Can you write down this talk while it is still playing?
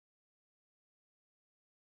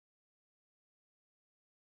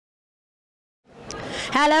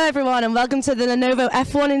Hello everyone and welcome to the Lenovo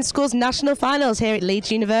F1 in Schools National Finals here at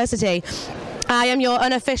Leith University. I am your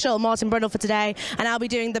unofficial Martin Brundle for today and I'll be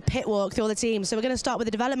doing the pit walk through all the teams. So we're going to start with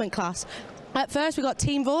the development class. At first we've got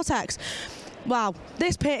Team Vortex. Wow,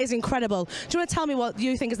 this pit is incredible. Do you want to tell me what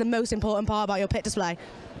you think is the most important part about your pit display?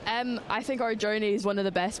 I think our journey is one of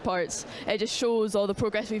the best parts. It just shows all the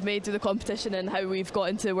progress we've made through the competition and how we've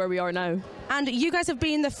gotten to where we are now. And you guys have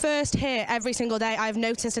been the first here every single day, I've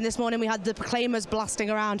noticed, and this morning we had the proclaimers blasting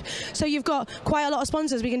around. So you've got quite a lot of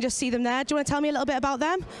sponsors, we can just see them there. Do you want to tell me a little bit about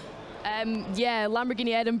them? Yeah,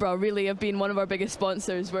 Lamborghini Edinburgh really have been one of our biggest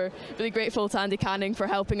sponsors. We're really grateful to Andy Canning for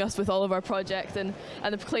helping us with all of our projects, and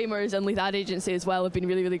the Proclaimers and Leith Ad Agency as well have been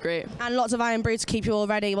really, really great. And lots of iron brew to keep you all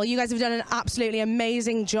ready. Well, you guys have done an absolutely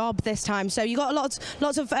amazing job this time. So you got lots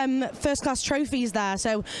of first class trophies there.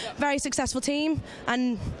 So very successful team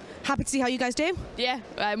and happy to see how you guys do. Yeah,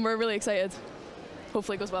 we're really excited.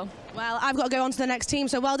 Hopefully it goes well. Well, I've got to go on to the next team.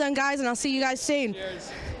 So well done guys, and I'll see you guys soon.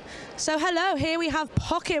 Cheers. So hello, here we have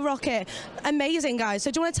Pocket Rocket. Amazing guys. So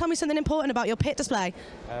do you want to tell me something important about your pit display?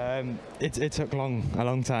 It took a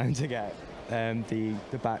long time to get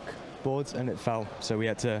the back boards, and it fell, so we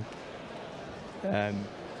had to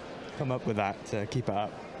come up with that to keep it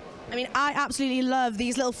up. I mean, I absolutely love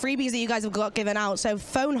these little freebies that you guys have got given out. So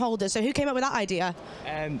phone holders. So who came up with that idea?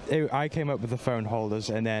 I came up with the phone holders,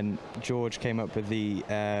 and then George came up with the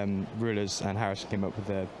rulers, and Harrison came up with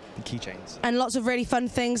the keychains. And lots of really fun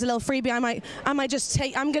things. A little freebie. I might just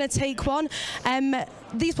take. I'm going to take one.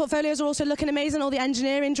 These portfolios are also looking amazing. All the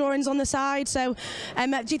engineering drawings on the side. So,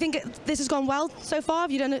 do you think this has gone well so far?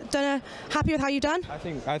 Have you done happy with how you've done?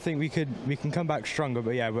 I think we can come back stronger.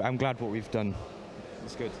 But yeah, I'm glad what we've done.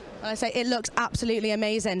 It's good. I say it looks absolutely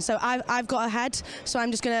amazing. So I've got ahead. So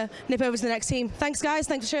I'm just going to nip over to the next team. Thanks guys.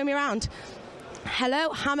 Thanks for showing me around. Hello,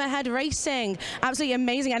 HMRhead Racing. Absolutely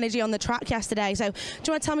amazing energy on the track yesterday. So do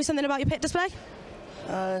you want to tell me something about your pit display?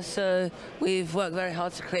 So we've worked very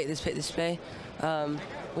hard to create this pit display.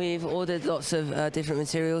 We've ordered lots of different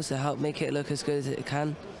materials to help make it look as good as it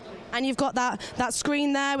can. And you've got that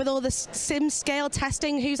screen there with all the sim scale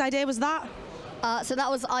testing. Whose idea was that? So that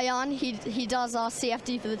was Ayan. He does our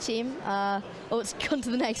CFD for the team. It's gone to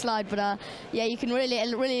the next slide, but yeah, it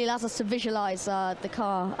really allows us to visualize the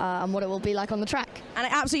car and what it will be like on the track. And I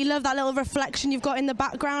absolutely love that little reflection you've got in the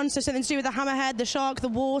background. So something to do with the HMRhead, the shark, the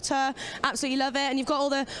water. Absolutely love it. And you've got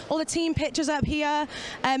all the team pictures up here.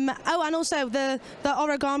 Oh, and also the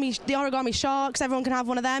origami sharks. Everyone can have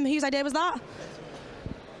one of them. Whose idea was that?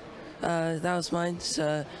 That was mine.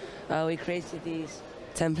 So we created these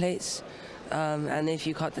templates. And if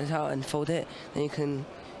you cut it out and fold it, then you can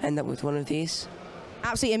end up with one of these.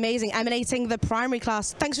 Absolutely amazing, emanating the primary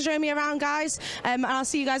class. Thanks for showing me around, guys, and I'll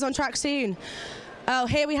see you guys on track soon. Oh,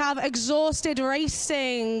 here we have Exhausted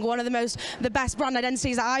Racing, one of the best brand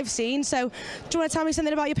identities that I've seen. So, do you want to tell me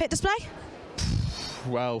something about your pit display?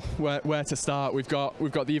 Well, where to start? We've got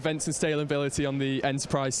the events and scalability on the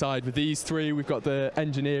enterprise side. With these three, we've got the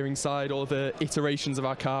engineering side, all the iterations of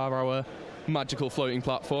our car, our magical floating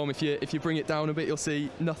platform. If you bring it down a bit, you'll see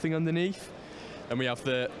nothing underneath. And we have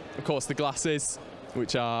of course the glasses,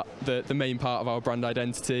 which are the main part of our brand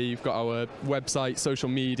identity. You've got our website, social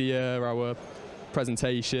media, our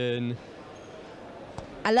presentation.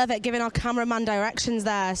 I love it, giving our cameraman directions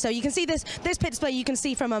there. So you can see this pit display you can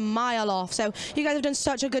see from a mile off. So you guys have done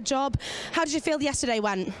such a good job. How did you feel yesterday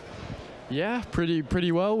went? Yeah,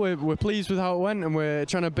 pretty well. We're pleased with how it went, and we're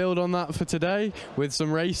trying to build on that for today with some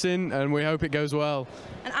racing, and we hope it goes well.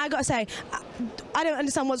 And I got to say, I don't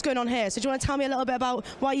understand what's going on here. So do you want to tell me a little bit about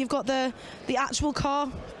why you've got the actual car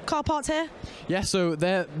parts here? Yeah, so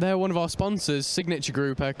they're one of our sponsors, Signature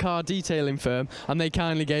Group, a car detailing firm, and they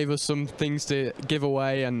kindly gave us some things to give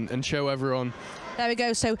away and show everyone. There we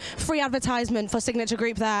go. So free advertisement for Signature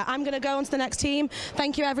Group there. I'm going to go on to the next team.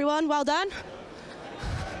 Thank you, everyone. Well done.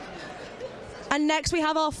 And next we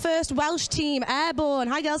have our first Welsh team, Airborne.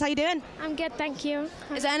 Hi girls, how you doing? I'm good, thank you.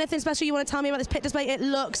 Is there anything special you want to tell me about this pit display? It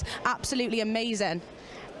looks absolutely amazing.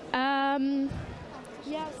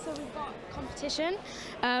 Yeah, so we've got competition.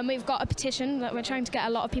 We've got a petition that we're trying to get a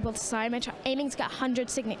lot of people to sign. We're aiming to get 100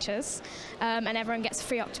 signatures, and everyone gets a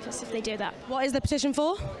free octopus if they do that. What is the petition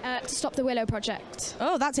for? To stop the Willow project.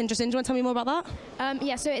 Oh, that's interesting. Do you want to tell me more about that?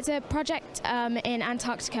 Yeah, so it's a project in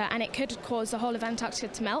Antarctica, and it could cause the whole of Antarctica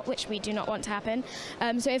to melt, which we do not want to happen.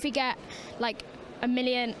 So if we get like a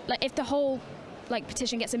million, if the whole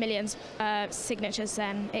petition gets 1 million signatures,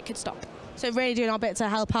 then it could stop. So really doing our bit to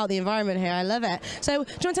help out the environment here. I love it. So do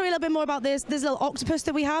you want to tell me a little bit more about this little octopus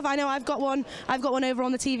that we have? I know I've got one over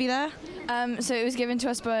on the TV there. So it was given to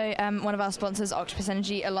us by one of our sponsors, Octopus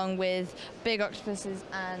Energy, along with big octopuses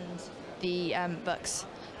and the books.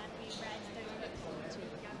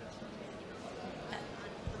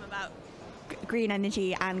 About green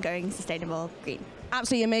energy and going sustainable green.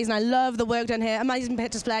 Absolutely amazing. I love the work done here. Amazing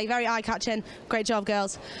pit display, very eye-catching. Great job,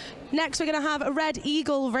 girls. Next, we're going to have Red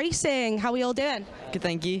Eagle Racing. How are we all doing? Good,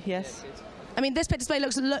 thank you. Yes. I mean, this pit display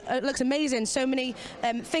looks amazing. So many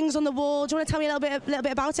things on the wall. Do you want to tell me a little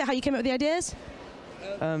bit about it? How you came up with the ideas?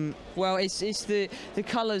 Well, it's the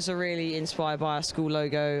colours are really inspired by our school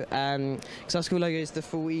logo, because our school logo is the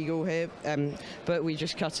full eagle here, but we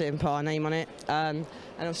just cut it and put our name on it. And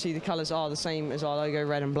obviously the colours are the same as our logo,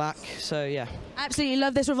 red and black. So yeah. Absolutely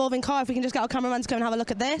love this revolving car. If we can just get our cameraman to come and have a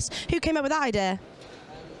look at this. Who came up with that idea?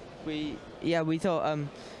 We thought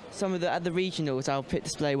some of at the regionals our pit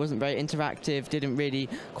display wasn't very interactive, didn't really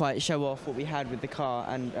quite show off what we had with the car,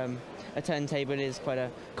 and a turntable is quite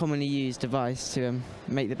a commonly used device to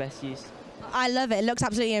make the best use. I love it. It looks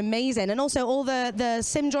absolutely amazing, and also all the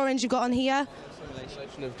sim drawings you've got on here.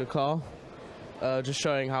 Simulation of the car, just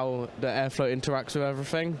showing how the airflow interacts with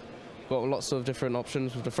everything. Got lots of different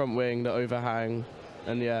options with the front wing, the overhang,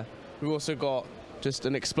 and yeah, we've also got just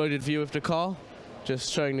an exploded view of the car,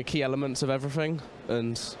 just showing the key elements of everything,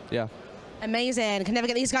 and yeah. Amazing. Can never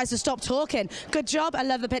get these guys to stop talking. Good job. I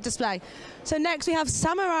love the pit display. So next we have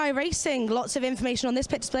Samurai Racing. Lots of information on this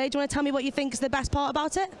pit display. Do you want to tell me what you think is the best part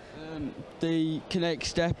about it? The Connect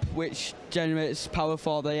step, which generates power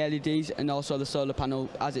for the LEDs, and also the solar panel,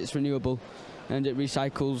 as it's renewable, and it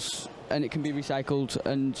recycles, and it can be recycled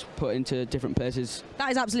and put into different places. That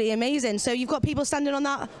is absolutely amazing. So you've got people standing on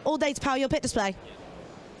that all day to power your pit display?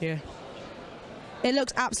 Yeah. It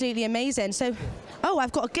looks absolutely amazing. So, oh,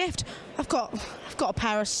 I've got a gift. I've got a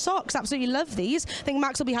pair of socks. Absolutely love these. I think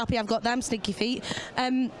Max will be happy I've got them, sneaky feet. Do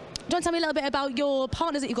you want to tell me a little bit about your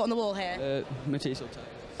partners that you've got on the wall here?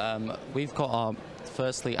 We've got our,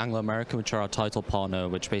 firstly, Anglo American, which are our title partner,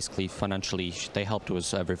 which basically financially they helped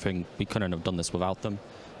us everything. We couldn't have done this without them.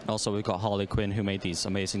 Also, we've got Harley Quinn, who made these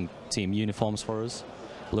amazing team uniforms for us.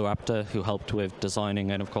 Blue Raptor, who helped with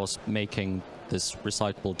designing and, of course, making this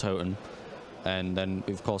recyclable totem. And then,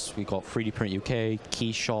 of course, we've got 3D Print UK,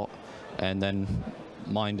 Keyshot, and then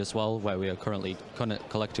Mind as well, where we are currently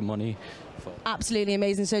collecting money. Absolutely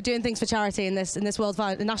amazing. So doing things for charity in this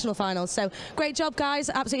national finals. So great job,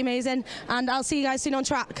 guys. Absolutely amazing. And I'll see you guys soon on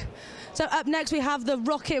track. So up next we have the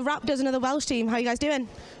Rocket Raptors, another Welsh team. How are you guys doing?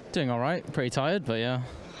 Doing all right. Pretty tired, but yeah.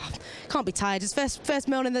 Can't be tired. It's first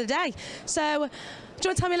morning of the day. So do you want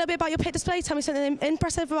to tell me a little bit about your pit display? Tell me something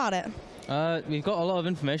impressive about it. We've got a lot of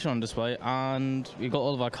information on display, and we've got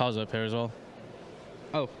all of our cars up here as well.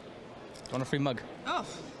 Oh, want a free mug? Oh,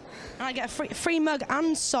 I get a free mug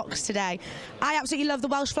and socks today. I absolutely love the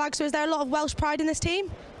Welsh flag. So is there a lot of Welsh pride in this team?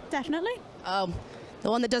 Definitely. Oh, the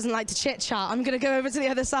one that doesn't like to chit-chat. I'm going to go over to the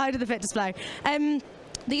other side of the pit display.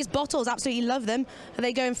 These bottles, absolutely love them. Are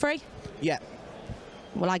they going free? Yeah.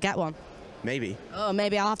 Will I get one? Maybe. Oh,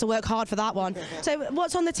 maybe I'll have to work hard for that one. So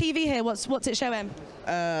what's on the TV here? What's it showing?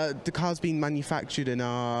 The car's being manufactured in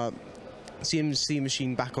our CNC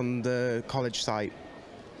machine back on the college site.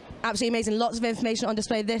 Absolutely amazing. Lots of information on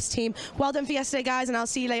display. This team. Well done for yesterday, guys, and I'll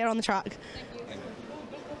see you later on the track.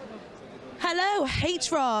 Hello,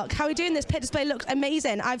 H-Rock. How are we doing? This pit display looks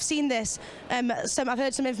amazing. I've seen this. I've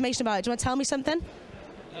heard some information about it. Do you want to tell me something?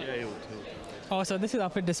 Yeah. Oh, so this is our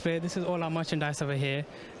pit display. This is all our merchandise over here,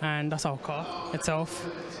 and that's our car itself.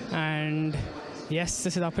 And yes,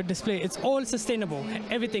 this is our pit display. It's all sustainable.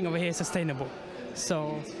 Everything over here is sustainable.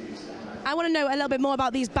 So I want to know a little bit more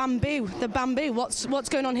about these bamboo. The bamboo. What's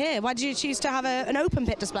going on here? Why did you choose to have an open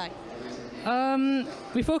pit display?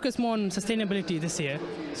 We focus more on sustainability this year,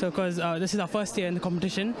 so because this is our first year in the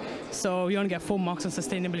competition, so we want to get 4 marks on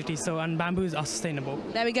sustainability. So, and bamboos are sustainable.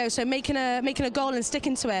 There we go. So making a goal and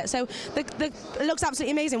sticking to it. So it looks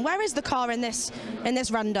absolutely amazing. Where is the car in this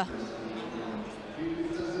render?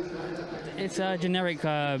 It's a generic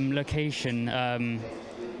location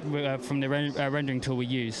from the rendering tool we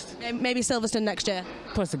used. Maybe Silverstone next year?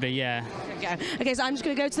 Possibly, yeah. Okay, so I'm just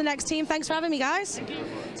going to go to the next team. Thanks for having me, guys.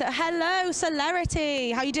 So, hello,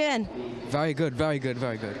 Celerity. How you doing? Very good, very good,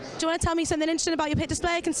 very good. Do you want to tell me something interesting about your pit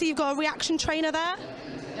display? I can see you've got a reaction trainer there.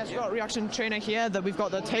 Yes, we've got a reaction trainer here. That we've got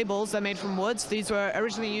the tables. They're made from woods. These were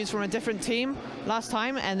originally used from a different team last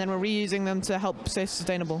time, and then we're reusing them to help stay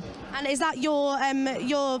sustainable. And is that your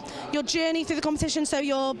journey through the competition? So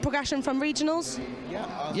your progression from regionals?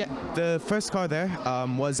 Yeah. The first car there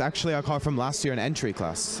was actually our car from last year in entry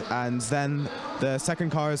class, and then the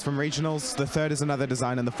second car is from regionals. The third is another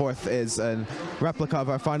design, and the fourth is a replica of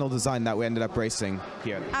our final design that we ended up racing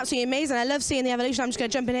here. Absolutely amazing. I love seeing the evolution. I'm just going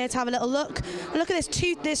to jump in here to have a little look. And look at this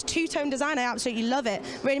this two-tone design, I absolutely love it.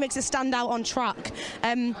 Really makes it stand out on track.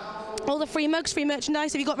 All the free mugs, free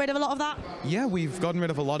merchandise, have you got rid of a lot of that? Yeah, we've gotten rid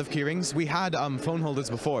of a lot of keyrings. We had phone holders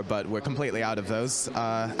before, but we're completely out of those.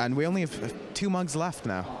 And we only have 2 mugs left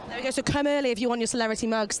now. There we go, so come early if you want your Celerity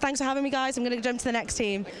mugs. Thanks for having me, guys. I'm going to jump to the next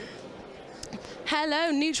team.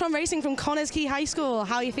 Hello, Neutron Racing from Connah's Quay High School.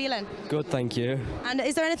 How are you feeling? Good, thank you. And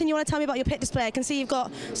is there anything you want to tell me about your pit display? I can see you've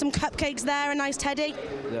got some cupcakes there, a nice teddy.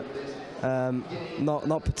 Yep.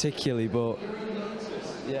 Not particularly, but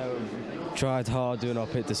yeah, we've tried hard doing our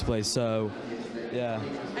pit display, so yeah.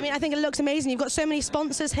 I mean, I think it looks amazing. You've got so many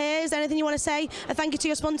sponsors here. Is there anything you want to say? A thank you to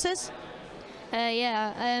your sponsors?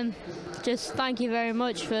 Just thank you very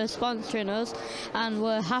much for sponsoring us, and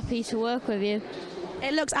we're happy to work with you.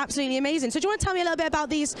 It looks absolutely amazing. So do you want to tell me a little bit about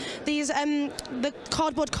the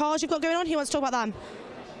cardboard cars you've got going on? Who wants to talk about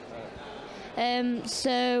them?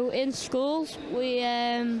 So in schools,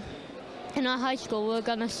 in our high school, we're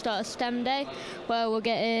going to start a STEM day where we're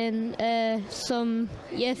getting some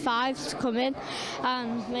year 5s to come in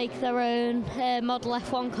and make their own model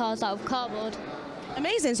F1 cars out of cardboard.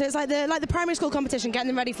 Amazing. So it's like the primary school competition, getting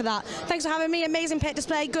them ready for that. Thanks for having me. Amazing pit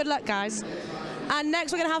display. Good luck, guys. And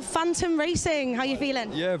next we're going to have Phantom Racing. How are you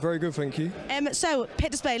feeling? Yeah, very good, thank you. So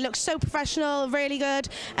pit display looks so professional, really good.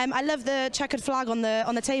 I love the checkered flag on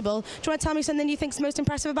the table. Do you want to tell me something you think's most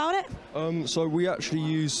impressive about it? So we actually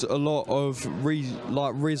use a lot of we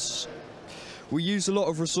use a lot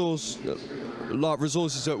of resources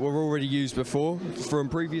that were already used before from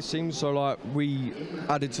previous teams. So like we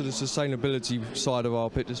added to the sustainability side of our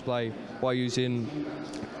pit display by using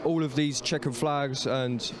all of these checkered flags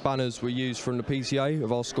and banners were used from the PTA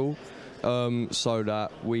of our school, so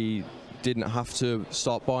that we didn't have to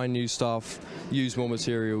start buying new stuff, use more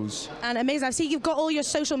materials. And amazing. I see you've got all your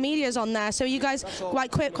social medias on there. So are you guys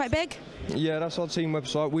quite big? Yeah, that's our team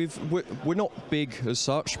website. We're not big as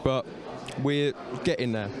such, but we're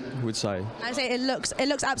getting there, I would say. I say it looks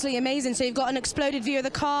absolutely amazing. So you've got an exploded view of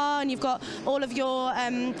the car, and you've got all of your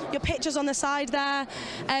pictures on the side there.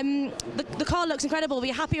 The car looks incredible. Were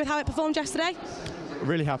you happy with how it performed yesterday?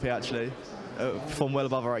 Really happy, actually. Performed well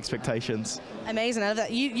above our expectations. Amazing. I love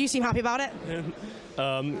that. You seem happy about it.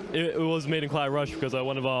 It was made in quite a rush because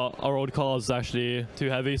one of our old cars was actually too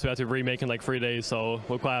heavy, so we had to remake in like 3 days, so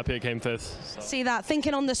we're quite happy it came 5th. So. See that,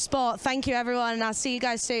 thinking on the spot. Thank you, everyone, and I'll see you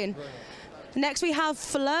guys soon. Next we have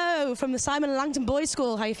Flo from the Simon Langton Boys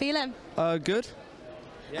School. How are you feeling? Good.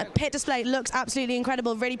 Yeah. Pit display looks absolutely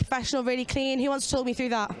incredible, really professional, really clean. Who wants to talk me through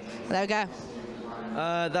that? There we go.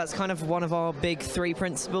 That's kind of one of our big 3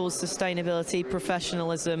 principles: sustainability,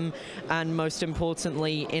 professionalism, and most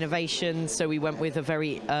importantly, innovation. So we went with a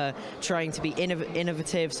very trying to be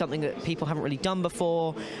innovative, something that people haven't really done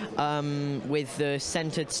before, with the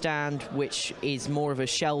centered stand, which is more of a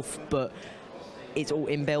shelf, but it's all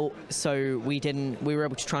inbuilt, so we were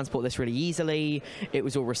able to transport this really easily. It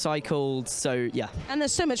was all recycled, so yeah. And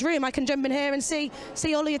there's so much room. I can jump in here and see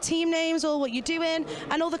all of your team names, all what you're doing,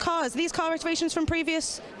 and all the cars. These car reservations from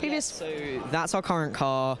previous. Yeah, so that's our current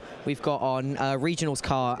car. We've got on regionals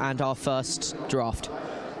car and our first draft.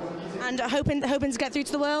 And hoping to get through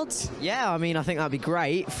to the Worlds? Yeah, I mean, I think that'd be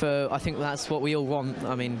great. I think that's what we all want.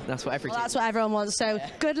 I mean, that's what that's what everyone wants. So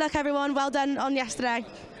good luck, everyone. Well done on yesterday.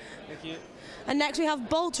 Thank you. And next we have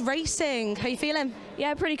Bolt Racing. How are you feeling?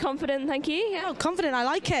 Yeah, pretty confident, thank you. Yeah, oh, confident. I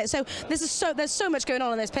like it. So there's so much going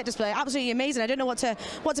on in this pit display. Absolutely amazing. I don't know what to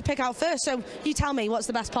pick out first. So you tell me, what's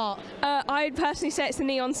the best part? I'd personally say it's the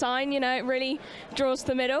neon sign. You know, it really draws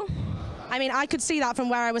the middle. I mean, I could see that from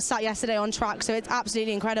where I was sat yesterday on track, so it's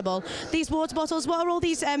absolutely incredible. These water bottles, what are all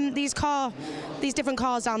these different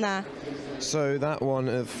cars down there? So that one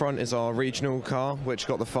at the front is our regional car, which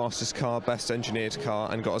got the fastest car, best engineered car,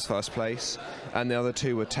 and got us first place. And the other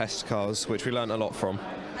 2 were test cars, which we learned a lot from.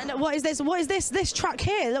 And what is this? What is this track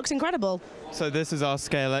here? It looks incredible. So this is our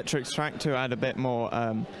Scale Electrics track to add a bit more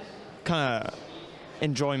kind of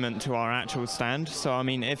enjoyment to our actual stand. So I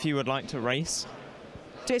mean, if you would like to race.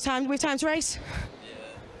 Do we have time to race?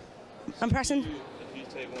 I'm pressing. If you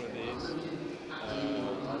take one of these,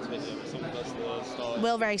 that's the start.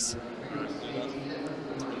 We'll race. And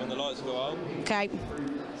when the lights go out, okay.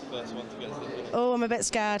 First one to get to the finish. Oh, I'm a bit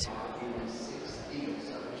scared.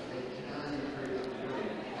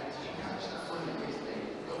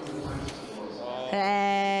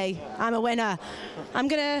 Hey, I'm a winner. I'm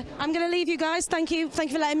gonna leave you guys. Thank you for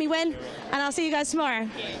letting me win, and I'll see you guys tomorrow.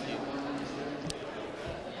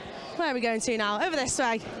 Where are we going to now? Over this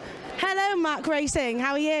way. Hello, MACH Racing.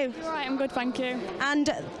 How are you? All right, I'm good, thank you. And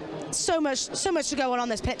so much to go on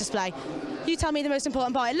this pit display. You tell me the most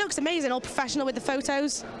important part. It looks amazing, all professional with the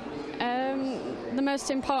photos. The the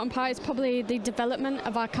most important part is probably the development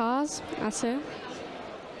of our cars, I'd say.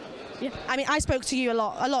 Yeah. I mean, I spoke to you a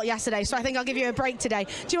lot yesterday, so I think I'll give you a break today.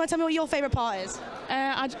 Do you want to tell me what your favourite part is?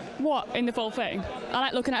 What in the full thing? I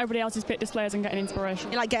like looking at everybody else's pit displays and getting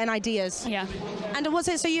inspiration. You like getting ideas? Yeah. And was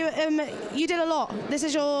it so you did a lot? This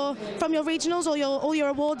is from your regionals or all your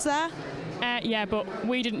awards there? Yeah, but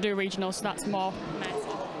we didn't do regionals, so that's more.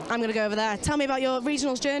 I'm going to go over there. Tell me about your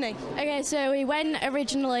regionals journey. Okay, so we went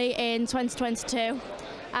originally in 2022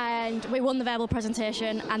 and we won the verbal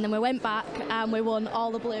presentation, and then we went back and we won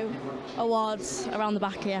all the blue awards around the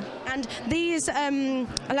back here. And these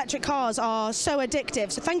electric cars are so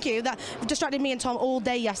addictive, so thank you. That distracted me and Tom all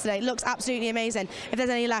day yesterday. It looks absolutely amazing. If there's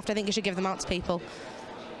any left, I think you should give them out to people.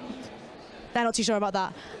 They're not too sure about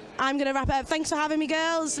that. I'm going to wrap it up. Thanks for having me,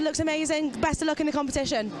 girls. It looks amazing. Best of luck in the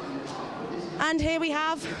competition. And here we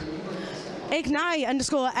have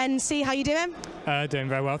Ignite_NC. How you doing? Doing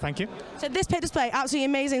very well, thank you. So this pit display, absolutely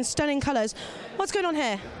amazing, stunning colours. What's going on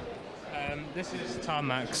here? This is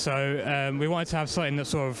tarmac, so we wanted to have something that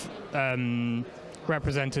sort of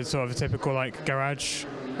represented sort of a typical like garage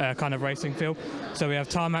kind of racing feel. So we have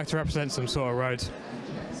tarmac to represent some sort of road.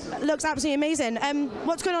 Looks absolutely amazing.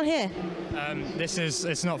 What's going on here?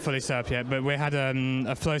 It's not fully set up yet, but we had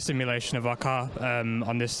a flow simulation of our car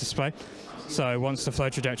on this display. So once the flow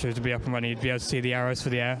trajectory was to be up and running, you'd be able to see the arrows for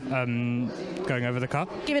the air going over the car.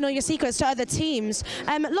 Giving all your secrets to other teams.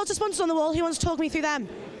 Lots of sponsors on the wall. Who wants to talk me through them?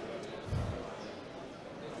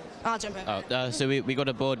 I'll jump in. So we got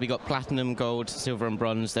a board. We got platinum, gold, silver, and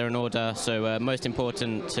bronze. They're in order. So most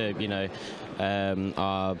important to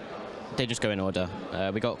are they just go in order.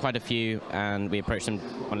 We got quite a few, and we approached them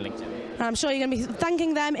on LinkedIn. I'm sure you're going to be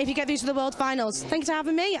thanking them if you get through to the World Finals. Thanks for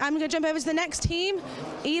having me. I'm going to jump over to the next team,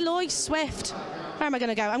 Eloy Swift. Where am I going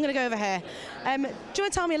to go? I'm going to go over here. Do you want to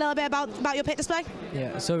tell me a little bit about your pit display?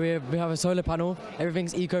 Yeah, so we have a solar panel.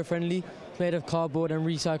 Everything's eco-friendly, made of cardboard and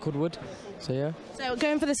recycled wood. So yeah. So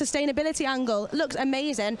going for the sustainability angle, looks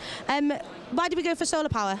amazing. Why did we go for solar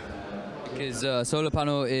power? Because solar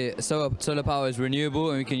power is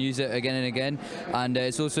renewable and we can use it again and again, and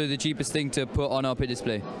it's also the cheapest thing to put on our pit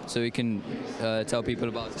display, so we can tell people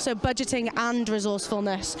about it. So budgeting and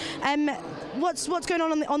resourcefulness. What's going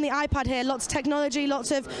on the iPad here? Lots of technology,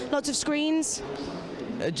 lots of screens.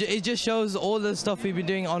 It just shows all the stuff we've been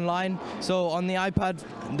doing online. So on the iPad,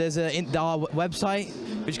 there's our website,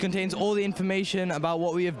 which contains all the information about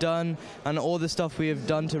what we have done and all the stuff we have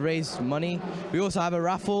done to raise money. We also have a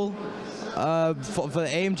raffle for the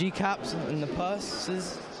AMG caps and the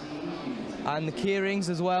purses and the key rings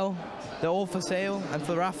as well. They're all for sale and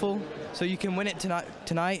for raffle, so you can win it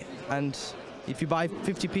tonight. And if you buy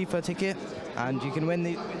 50p for a ticket, and you can win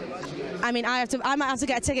the. I mean, I might have to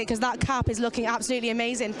get a ticket because that cap is looking absolutely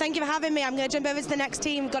amazing. Thank you for having me. I'm going to jump over to the next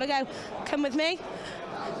team. Got to go. Come with me.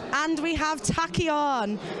 And we have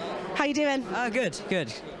Tachyon. How you doing?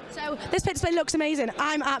 Good. So this pit display looks amazing.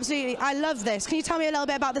 I love this. Can you tell me a little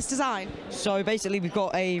bit about this design? So basically we've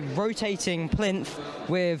got a rotating plinth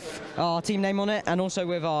with our team name on it and also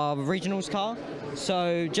with our regionals car.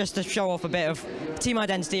 So just to show off a bit of team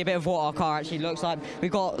identity, a bit of what our car actually looks like.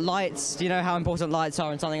 We've got lights, you know how important lights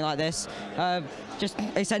are in something like this. Just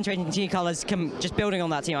accentuating team colours, just building on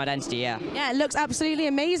that team identity, yeah. Yeah, it looks absolutely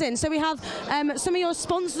amazing. So we have some of your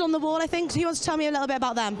sponsors on the wall, I think. Who wants to tell me a little bit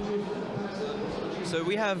about them? So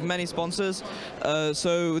we have many sponsors,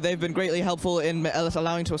 so they've been greatly helpful in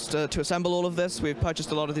allowing us to assemble all of this. We've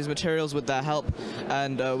purchased a lot of these materials with their help,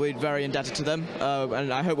 and we're very indebted to them,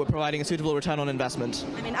 and I hope we're providing a suitable return on investment.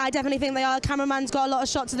 I mean, I definitely think they are. The cameraman's got a lot of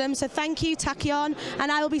shots of them, so thank you, Tachyon, and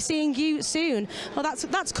I will be seeing you soon. Well,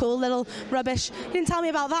 that's cool, little rubbish. You didn't tell me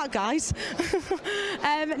about that, guys.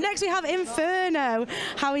 Next we have Inferno.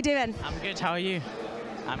 How are we doing? I'm good, how are you?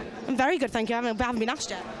 I'm very good, thank you. I haven't been asked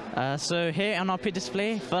yet. So here on our pit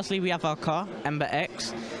display, firstly we have our car, Ember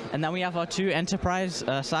X, and then we have our two Enterprise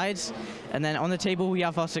sides, and then on the table we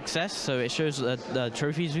have our success, so it shows the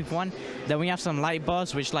trophies we've won. Then we have some light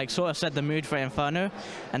bars which sort of set the mood for Inferno,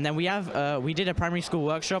 and then we have we did a primary school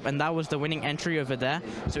workshop, and that was the winning entry over there,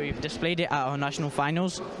 so we've displayed it at our national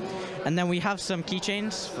finals. And then we have some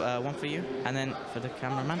keychains, one for you, and then for the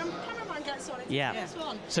cameraman. Yeah.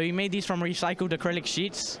 So we made these from recycled acrylic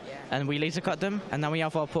sheets, and we laser cut them, and then we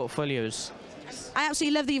have our portfolios. I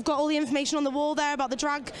absolutely love that you've got all the information on the wall there about the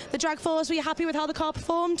drag force. Were you happy with how the car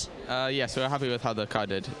performed? Yes, we were happy with how the car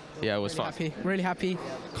did. Yeah, it was fast. Really happy.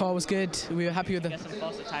 Car was good. We were happy with the. Get some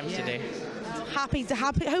faster times today.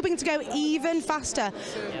 Hoping to go even faster.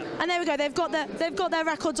 And there we go. They've got their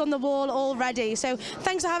records on the wall already. So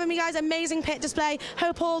thanks for having me, guys. Amazing pit display.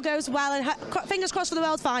 Hope all goes well, and fingers crossed for the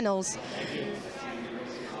World Finals.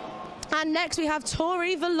 And next we have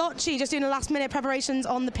Tori Veloci, just doing the last minute preparations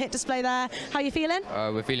on the pit display there. How are you feeling?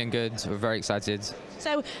 We're feeling good. We're very excited.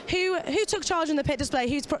 So who took charge on the pit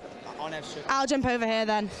display? I'll jump over here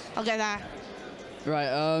then. I'll go there.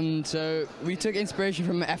 Right, so we took inspiration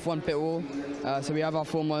from F1 pit wall. So we have our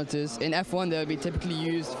 4 monitors. In F1, they'll be typically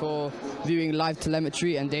used for viewing live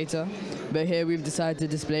telemetry and data. But here we've decided to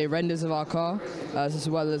display renders of our car, as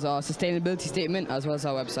well as our sustainability statement, as well as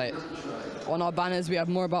our website. On our banners, we have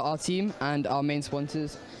more about our team and our main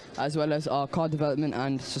sponsors, as well as our car development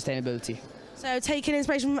and sustainability. So taking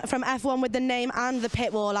inspiration from F1 with the name and the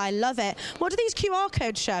pit wall, I love it. What do these QR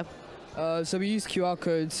codes show? So we used QR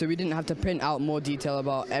codes, so we didn't have to print out more detail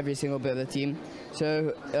about every single bit of the team.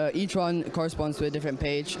 So each one corresponds to a different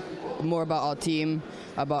page, more about our team,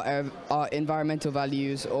 about our environmental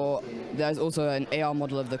values, or there's also an AR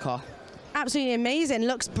model of the car. Absolutely amazing,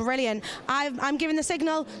 looks brilliant. I'm giving the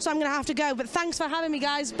signal, so I'm going to have to go, but thanks for having me,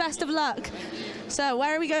 guys. Best of luck. So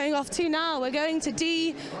where are we going off to now? We're going to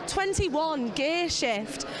D21 gear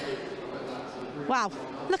shift. Wow,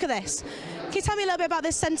 look at this. Can you tell me a little bit about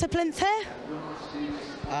this centre plinth here?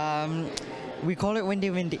 We call it Windy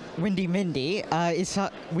Mindy. It's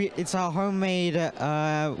our homemade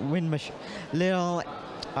wind machine.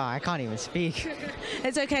 I can't even speak.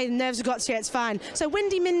 It's okay, the nerves have got to you, it's fine. So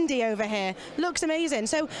Windy Mindy over here looks amazing.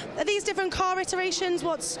 So are these different car iterations?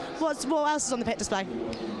 What else is on the pit display?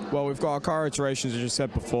 Well, we've got our car iterations, as you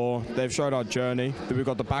said before. They've showed our journey. Then we've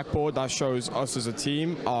got the backboard that shows us as a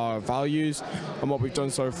team, our values, and what we've done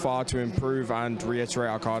so far to improve and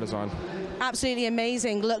reiterate our car design. Absolutely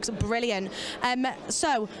amazing, looks brilliant.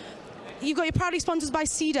 So you've got your proudly sponsored by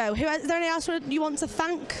Cedo. Is there anyone else you want to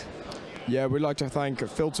thank? Yeah, we'd like to thank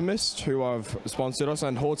Filter Mist, who have sponsored us,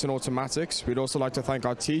 and Horton Automatics. We'd also like to thank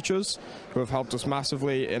our teachers, who have helped us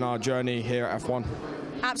massively in our journey here at F1.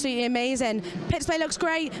 Absolutely amazing. Pit display looks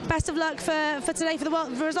great. Best of luck for today for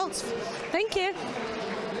the results. Thank you.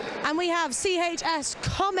 And we have CHS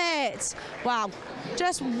Comet. Wow,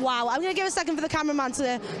 just wow. I'm going to give a second for the cameraman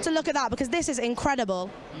to look at that, because this is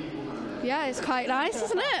incredible. Yeah, it's quite nice,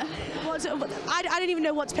 isn't it? I don't even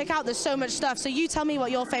know what to pick out. There's so much stuff. So you tell me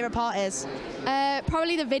what your favourite part is.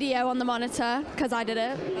 Probably the video on the monitor, because I did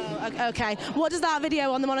it. Oh, okay. What does that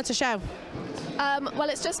video on the monitor show? Well,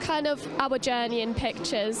 it's just kind of our journey in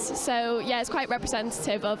pictures. So, yeah, it's quite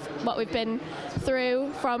representative of what we've been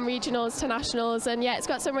through from regionals to nationals. And, yeah, it's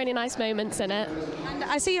got some really nice moments in it. And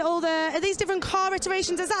I see are these different car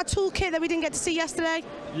iterations. Is that a toolkit that we didn't get to see yesterday?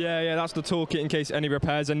 Yeah, that's the toolkit in case any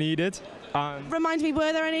repairs are needed. Remind me,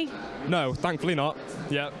 were there any? No, thankfully not.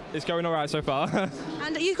 Yeah, it's going all right so far.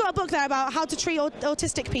 And you've got a book there about how to treat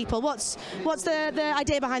autistic people. What's the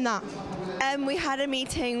idea behind that? We had a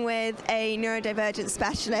meeting with a neurodivergent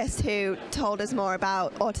specialist who told us more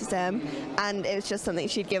about autism, and it was just something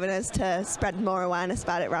she'd given us to spread more awareness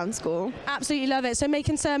about it around school. Absolutely love it. So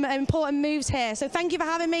making some important moves here. So thank you for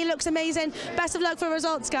having me. Looks amazing. Best of luck for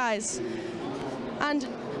results, guys. And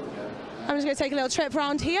I'm just going to take a little trip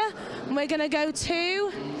around here, and we're going to go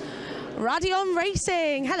to Radion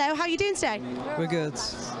Racing. Hello, how are you doing today? We're good.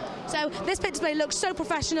 So this pit display looks so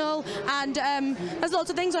professional, and there's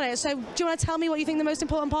lots of things on it. So do you want to tell me what you think the most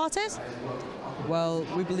important part is? Well,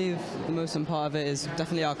 we believe the most important part of it is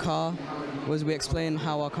definitely our car, was we explain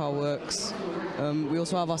how our car works. We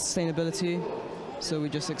also have our sustainability, so we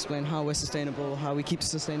just explain how we're sustainable, how we keep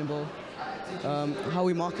sustainable, how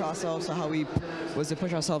we market ourselves, so how we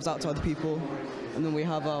push ourselves out to other people, and then we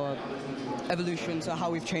have our evolution, so how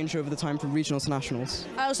we've changed over the time from regionals to nationals.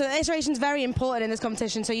 Oh, so the iteration is very important in this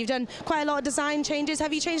competition. So you've done quite a lot of design changes.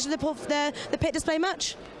 Have you changed the pit display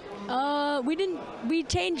much? We didn't. We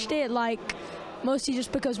changed it like mostly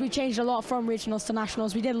just because we changed a lot from regionals to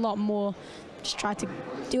nationals. We did a lot more. Just tried to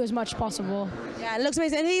do as much as possible. Yeah, it looks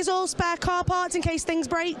amazing. And these all spare car parts in case things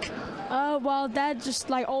break? Well, they're just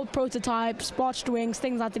like old prototypes, botched wings,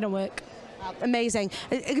 things that didn't work. Amazing.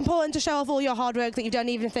 It's important to show off all your hard work that you've done,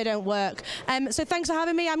 even if they don't work. So thanks for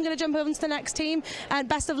having me. I'm going to jump over to the next team, and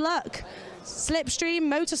best of luck. Slipstream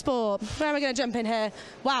Motorsport. Where am I going to jump in here?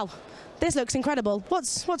 Wow, this looks incredible.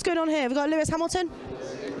 What's going on here? We've got Lewis Hamilton.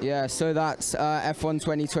 Yeah, so that's F1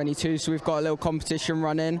 2022. So we've got a little competition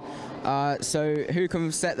running. So who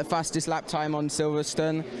can set the fastest lap time on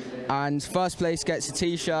Silverstone? And first place gets a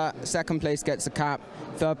T-shirt, second place gets a cap,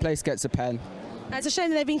 third place gets a pen. It's a shame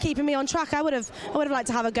that they've been keeping me on track. I would have liked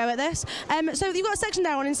to have a go at this. So you've got a section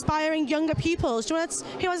there on inspiring younger pupils. Who wants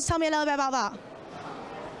to tell me a little bit about that?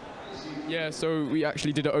 Yeah, so we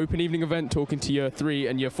actually did an open evening event talking to Year 3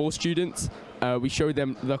 and Year 4 students. We showed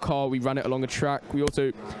them the car, we ran it along a track. We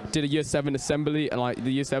also did a Year 7 assembly, and like the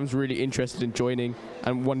Year 7s were really interested in joining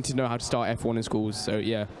and wanted to know how to start F1 in schools, so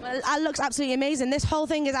yeah. Well, that looks absolutely amazing. This whole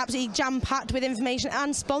thing is absolutely jam-packed with information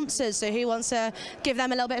and sponsors, so who wants to give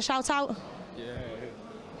them a little bit of shout-out? Yeah,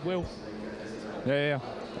 Will. Yeah.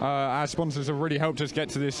 Our sponsors have really helped us get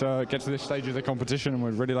to this stage of the competition, and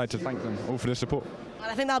we'd really like to thank them all for their support. Well,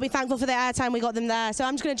 I think they'll be thankful for the airtime we got them there. So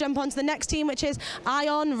I'm just going to jump on to the next team, which is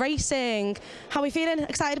Ion Racing. How are we feeling?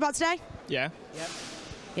 Excited about today? Yeah.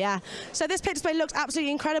 Yeah. So this pit display looks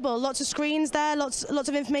absolutely incredible. Lots of screens there, lots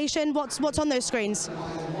of information. What's on those screens?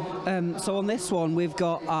 So on this one, we've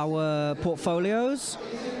got our portfolios,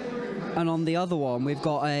 and on the other one, we've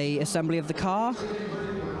got a assembly of the car.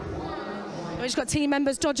 We've just got team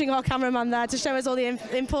members dodging our cameraman there to show us all the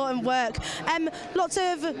important work. Lots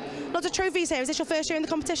of trophies here. Is this your first year in the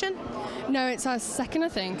competition? No, it's our second, I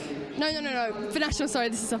think. No. For Nationals, sorry,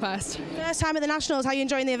 this is our first. First time at the Nationals. How are you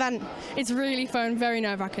enjoying the event? It's really fun, very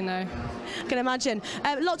nerve-wracking though. I can imagine.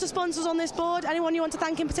 Lots of sponsors on this board. Anyone you want to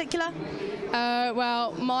thank in particular?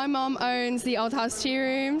 Well, my mum owns the Old House Tea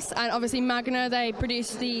Rooms, and obviously Magna, they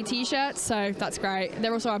produce the T-shirts, so that's great.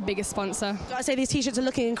 They're also our biggest sponsor. I'd say these T-shirts are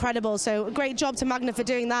looking incredible, so great job to Magna for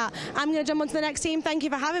doing that. I'm going to jump on to the next team. Thank you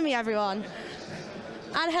for having me, everyone.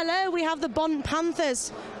 And hello, we have the Bont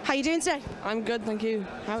Panthers. How are you doing today? I'm good, thank you.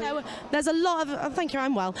 How are you? There's a lot of, thank you,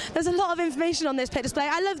 I'm well. There's a lot of information on this pit display.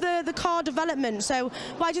 I love the car development, so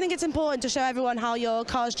why do you think it's important to show everyone how your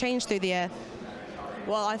car's changed through the year?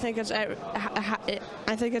 Well, I think it's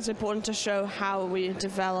important to show how we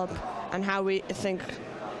develop and how we think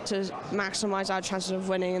to maximise our chances of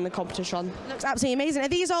winning in the competition. Looks absolutely amazing. Are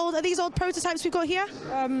these old prototypes we've got here?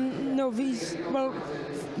 No,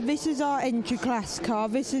 this is our entry class car.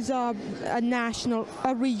 This is our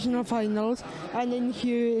regional finals, and in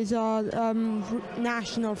here is our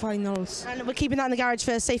national finals. And we're keeping that in the garage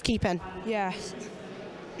for safekeeping. Yes.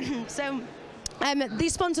 So,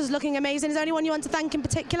 these sponsors looking amazing. Is there anyone you want to thank in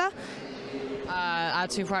particular? Our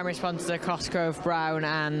two primary sponsors are Cosgrove Brown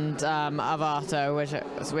and Avato,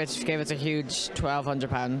 which gave us a huge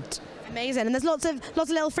 £1,200. Amazing, and there's lots of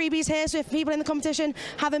little freebies here. So if people in the competition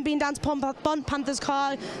haven't been down to Bont Panthers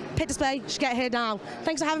car pit display, you should get here now.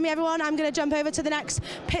 Thanks for having me, everyone. I'm going to jump over to the next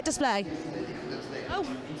pit display. Oh,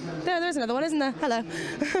 there's another one, isn't there? Hello.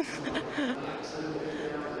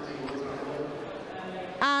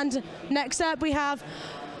 And next up we have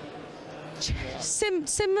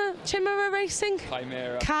Chimera Racing?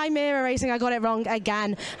 Chimera Racing, I got it wrong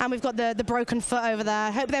again. And we've got the broken foot over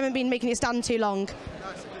there. Hope they haven't been making you stand too long.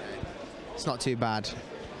 It's not too bad.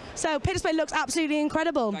 So pit display looks absolutely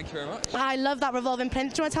incredible. Thank you very much. I love that revolving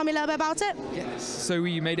plinth. Do you want to tell me a little bit about it? Yes. So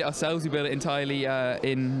we made it ourselves. We built it entirely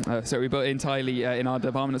in our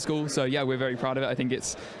department at school. So yeah, we're very proud of it. I think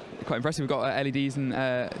it's quite impressive. We've got LEDs and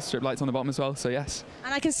strip lights on the bottom as well. So yes.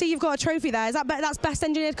 And I can see you've got a trophy there. That's best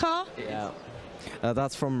engineered car? Yeah.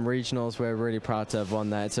 That's from regionals. We're really proud to have won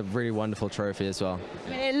that. It's a really wonderful trophy as well. I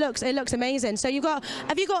mean, it looks amazing. So you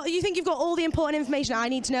think you've got all the important information I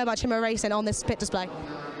need to know about Chimera Racing on this pit display?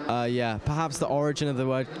 Yeah, perhaps the origin of the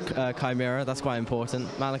word chimera. That's quite important.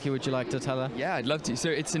 Maliki, would you like to tell her? Yeah, I'd love to. So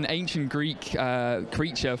it's an ancient Greek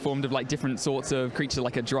creature formed of like different sorts of creatures,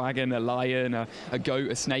 like a dragon, a lion, a goat,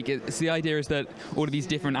 a snake. It's the idea is that all of these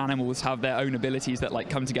different animals have their own abilities that like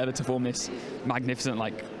come together to form this magnificent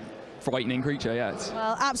frightening creature. Yeah.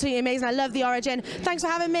 Well, absolutely amazing. I love the origin. Thanks for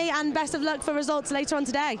having me, and best of luck for results later on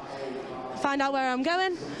today. Find out where I'm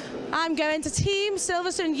going. I'm going to Team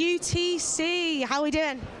Silverstone UTC. How are we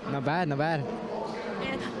doing? Not bad, not bad.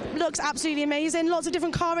 Looks absolutely amazing. Lots of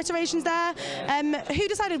different car iterations there. Who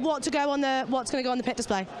decided what's going to go on the pit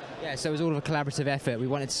display? Yeah, so it was all of a collaborative effort. We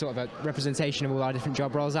wanted sort of a representation of all our different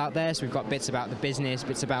job roles out there. So we've got bits about the business,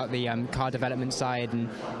 bits about the car development side, and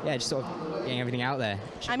yeah, just sort of getting everything out there.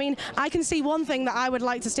 I mean, I can see one thing that I would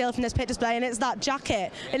like to steal from this pit display, and it's that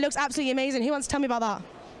jacket. It looks absolutely amazing. Who wants to tell me about that?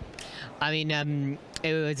 I mean,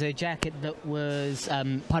 it was a jacket that was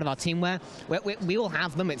part of our team wear. We all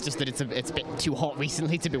have them. It's just that it's a bit too hot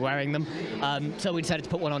recently to be wearing them. So we decided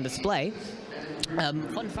to put one on display.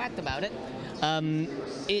 Fun fact about it,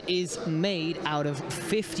 it is made out of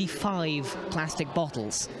 55 plastic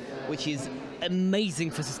bottles, which is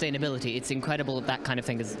amazing for sustainability. It's incredible that that kind of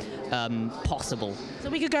thing is possible.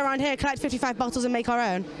 So we could go around here, collect 55 bottles and make our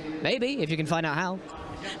own? Maybe, if you can find out how.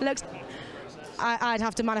 I'd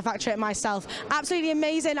have to manufacture it myself. Absolutely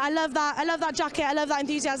amazing. I love that. I love that jacket. I love that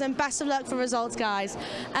enthusiasm. Best of luck for results, guys.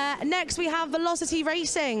 Next, we have Velocity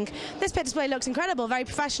Racing. This pit display looks incredible. Very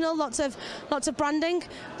professional. Lots of branding.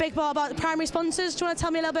 Big part about the primary sponsors. Do you want to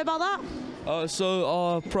tell me a little bit about that? So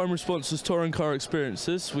our primary sponsors, Touring Car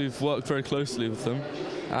Experiences, we've worked very closely with them,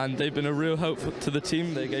 and they've been a real help to the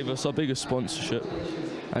team. They gave us our biggest sponsorship,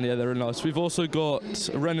 and yeah, they're nice. We've also got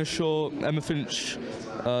Renishaw, Emma Finch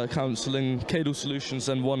Counselling, Cadle Solutions,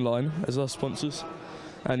 and One Line as our sponsors,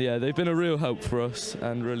 and yeah, they've been a real help for us,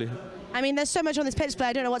 and really. I mean, there's so much on this pit display,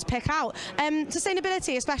 I don't know what to pick out.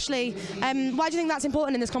 Sustainability especially, why do you think that's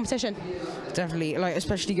important in this competition? Definitely, like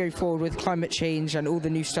especially going forward with climate change and all the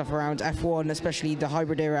new stuff around F1, especially the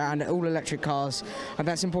hybrid era and all electric cars. And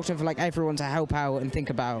that's important for like everyone to help out and think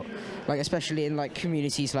about, like especially in like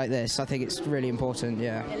communities like this. I think it's really important,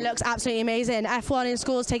 yeah. It looks absolutely amazing. F1 in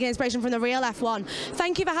schools, taking inspiration from the real F1.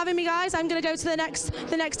 Thank you for having me, guys. I'm going to go to the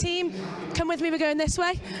next team. Come with me, we're going this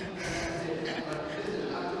way.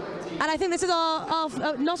 And I think this is not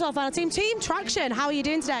our final team. Team Traction, how are you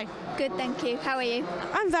doing today? Good, thank you. How are you?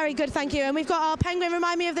 I'm very good, thank you. And we've got our penguin,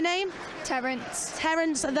 remind me of the name? Terence.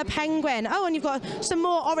 Terence the penguin. Oh, and you've got some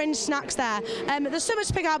more orange snacks there. There's so much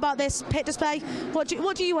to pick out about this pit display. What do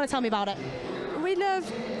you want to tell me about it? We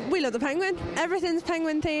love the penguin. Everything's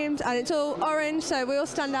penguin themed and it's all orange, so we all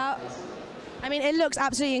stand out. I mean, it looks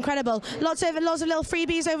absolutely incredible. Lots of little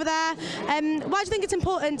freebies over there. Why do you think it's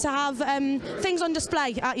important to have things on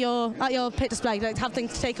display at your pit display, like to have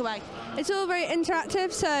things to take away? It's all very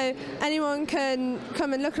interactive, so anyone can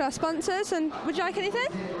come and look at our sponsors. And would you like anything?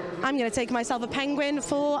 I'm going to take myself a penguin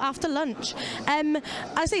for after lunch.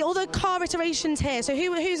 I see all the car iterations here. So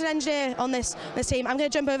who's an engineer on this team? I'm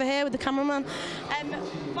going to jump over here with the cameraman.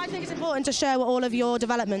 Why do you think it's important to show all of your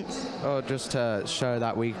developments? Oh, just to show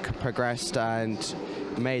that we progressed and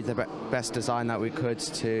made the best design that we could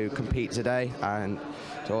to compete today, and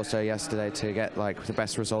also yesterday to get like the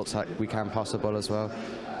best results that we can possible as well.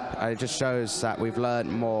 It just shows that we've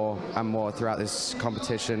learned more and more throughout this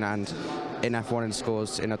competition and in F1 in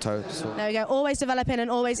schools in a total. There we go, always developing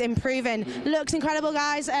and always improving. Looks incredible,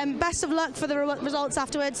 guys. Best of luck for the results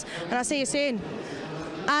afterwards, and I'll see you soon.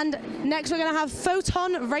 And next we're going to have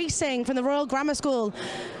Photon Racing from the Royal Grammar School.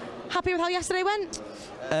 Happy with how yesterday went?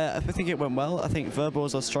 I think it went well. I think verbal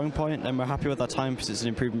is our strong point, and we're happy with our time because it's an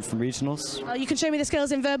improvement from regionals. Well, you can show me the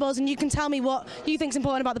skills in verbals, and you can tell me what you think is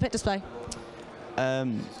important about the pit display.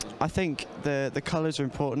 I think the colours are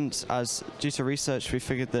important, as due to research we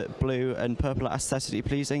figured that blue and purple are aesthetically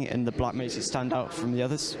pleasing and the black makes it stand out from the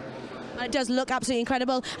others. It does look absolutely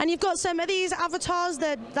incredible. And you've got some of these avatars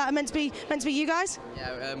that are meant to be you guys?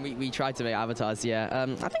 Yeah, we tried to make avatars, yeah.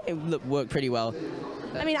 I think it worked pretty well.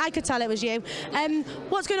 I mean, I could tell it was you.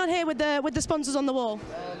 What's going on here with the sponsors on the wall?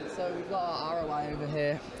 So we've got our ROI over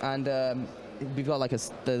here, and we've got like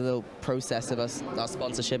the little process of our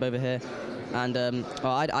sponsorship over here. And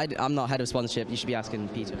I'm not head of sponsorship. You should be asking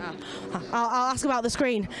Peter. I'll ask about the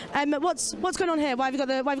screen. What's going on here? Why have you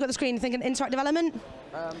got the screen? You thinking interact development?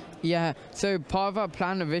 Yeah. So part of our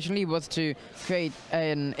plan originally was to create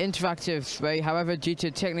an interactive display. However, due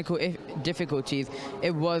to technical difficulties,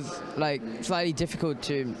 it was like slightly difficult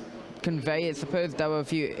to convey it. Suppose there were a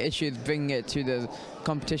few issues bringing it to the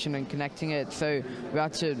competition and connecting it, so we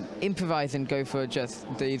had to improvise and go for just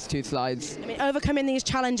these two slides. I mean, overcoming these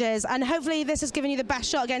challenges, and hopefully this has given you the best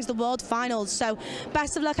shot against the World Finals, so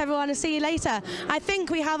best of luck everyone and see you later. I think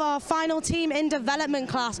we have our final team in development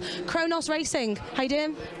class, Kronos Racing. How you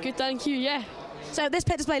doing? Good, thank you, yeah. So this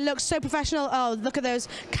pit display looks so professional. Oh, look at those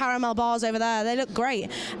caramel bars over there, they look great.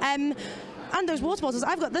 And those water bottles,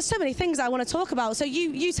 there's so many things I want to talk about. So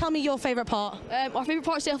you tell me your favourite part. Our favourite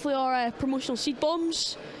parts definitely are promotional seed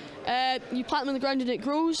bombs. You plant them in the ground and it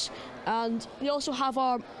grows. And we also have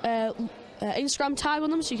our Instagram tag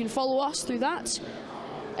on them, so you can follow us through that.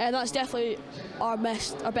 And that's definitely our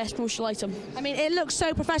best promotional item. I mean, it looks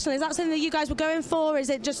so professional. Is that something that you guys were going for, or is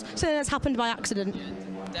it just something that's happened by accident?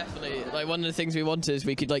 Definitely. Like, one of the things we wanted is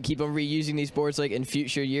we could like keep on reusing these boards like in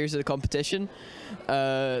future years of the competition.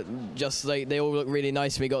 Just like they all look really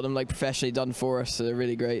nice, and we got them like professionally done for us, so they're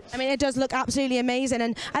really great. I mean, it does look absolutely amazing,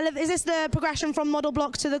 and I love. Is this the progression from model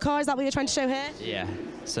block to the car? Is that what you're trying to show here? Yeah.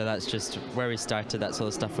 So that's just where we started. That's all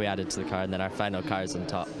the stuff we added to the car, and then our final car is on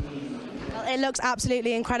top. Well, it looks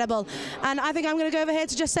absolutely incredible, and I think I'm going to go over here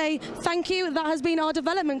to just say thank you. That has been our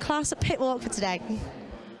development class pit walk for today.